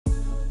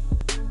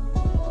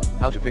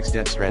How to fix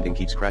Death Stranding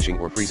keeps crashing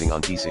or freezing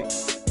on PC.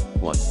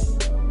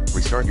 1.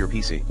 Restart your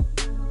PC.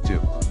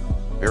 2.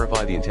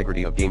 Verify the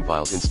integrity of game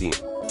files in Steam.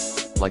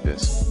 Like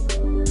this.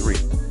 3.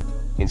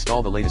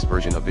 Install the latest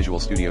version of Visual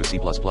Studio C++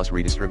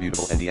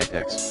 Redistributable and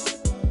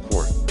DirectX.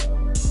 4.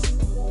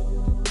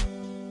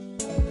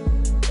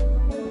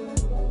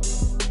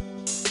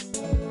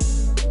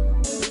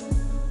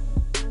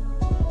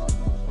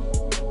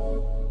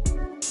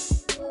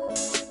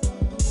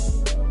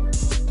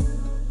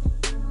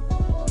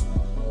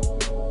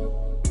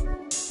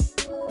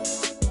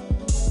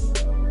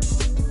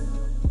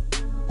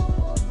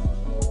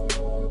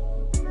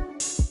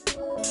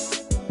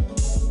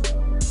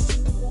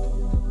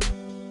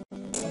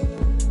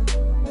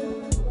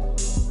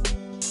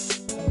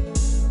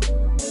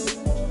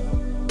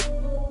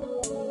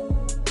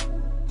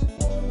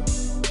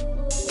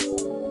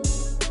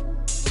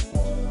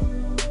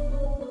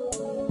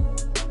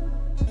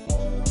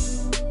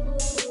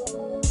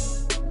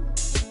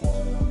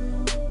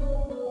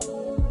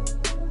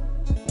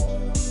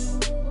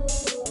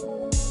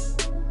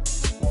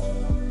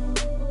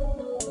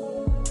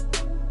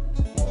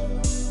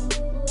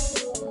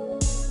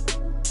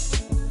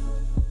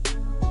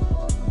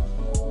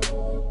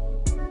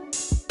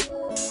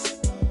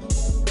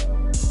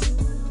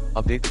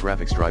 Update the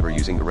graphics driver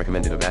using the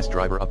recommended Avast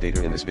driver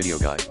updater in this video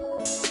guide.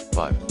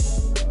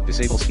 5.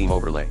 Disable Steam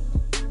overlay.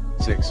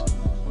 6.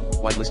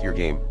 Whitelist your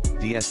game,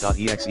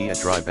 ds.exe at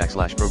drive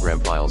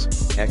 /program files,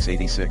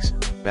 x86,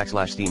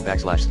 /steam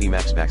 /steam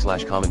apps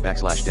 /common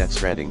 /Death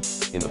Stranding,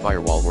 in the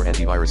firewall or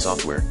antivirus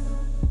software.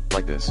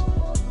 Like this.